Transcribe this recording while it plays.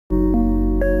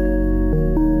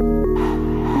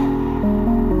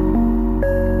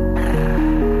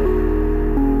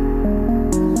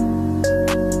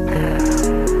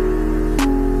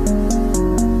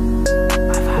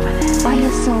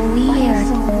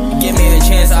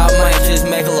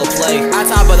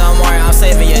of the morning, I'm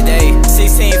saving your day.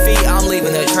 16 feet, I'm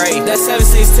leaving the tray. That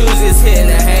 762's is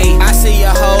hitting the hay. I see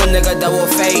your whole nigga double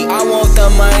fate. I want the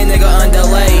money, nigga,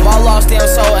 underlay. My lost damn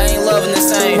soul ain't loving the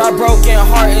same. My broken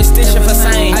heart is stitching for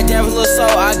sane. I damn little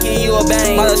soul, I give you a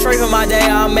bang. By the straight of my day,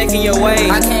 I'm making your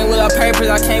way. I came with a papers,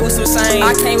 I came with some sane.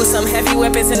 I came with some heavy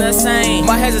weapons in the same.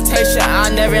 My hesitation, I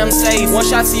never am safe. One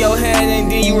shot to your head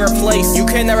and then you replace. You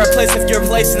cannot replace if you're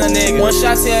placing a nigga. One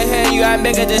shot to your head, you gotta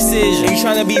make a decision. You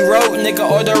tryna be rogue, nigga,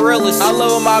 or the realest. I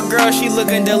love my girl, she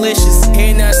looking delicious.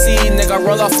 Hitting that seed, nigga,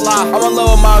 roll a fly. I'm in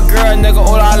love with my girl, nigga,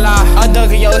 oh la la. I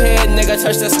dunk in your head, nigga,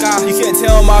 touch the sky. You can't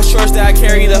tell my shorts that I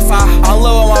carry the fire. I'm in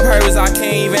love with my purpose, I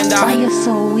can't even die. Why you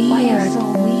so weird?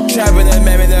 Trapping that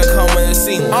man that come in the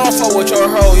scene. I don't fuck with your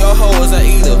hoe is a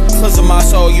eater. Close to my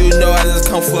soul, you know I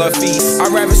just come for a feast. I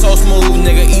rap it so smooth,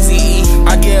 nigga, easy E.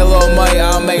 I get a little money,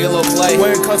 I'll make a little play.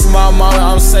 When it comes to my mama,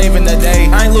 I'm saving the day.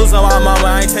 I ain't losing my mama,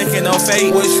 I ain't taking no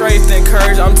fate. With strength and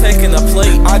courage, I'm taking a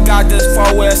plate. I got this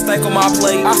far with a steak on my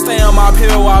plate. I stay on my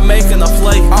pill while making a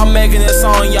play. I'm making this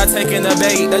song, y'all taking the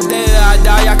bait. The day that I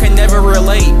die, I can never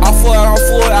relate. I floor,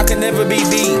 I can never be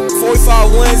beat.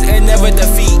 45 wins and never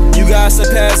defeat. You gotta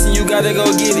surpass and you gotta go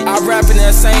get it. I rapping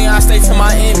that same, I stay to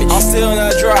my image. I'm still in the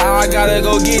dry, I gotta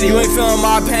go get it. You ain't feeling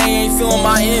my pain, ain't feeling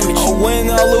my image. A win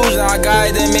or losing, I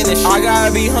gotta diminish. I gotta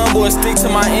be humble and stick to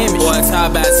my image. Boy,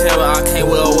 top back tail, I came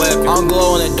with a weapon. I'm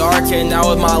glowing in the dark and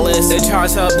now with my list. They try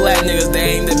to tell black niggas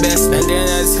they ain't the best, and then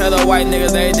they tell the white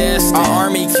niggas they destined. Our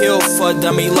army killed for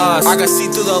dummy loss. I can see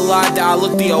through the lie that I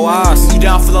look through your eyes. You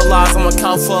down for the lies, I'ma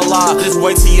come for a lie. Just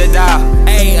wait till you die.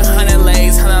 Ayy, 100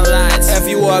 legs, 100 lights. If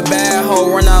you a bad hoe,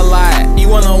 run a lot. You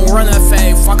wanna run a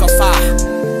fade, fuck a fire.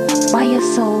 Why you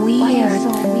so weird?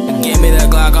 Give me the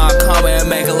Glock, I'll come and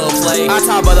make a little play. On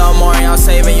top of the morning, I'm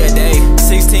saving your day.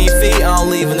 16 feet, I'm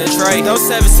leaving the tray. Those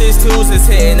 762's is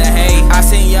hitting the hay. I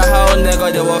seen your whole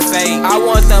nigga do a fake. I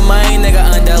want the money, nigga,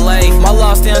 underlay. My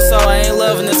lost damn soul ain't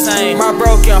loving the same. My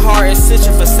broken heart is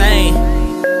stitching for sane.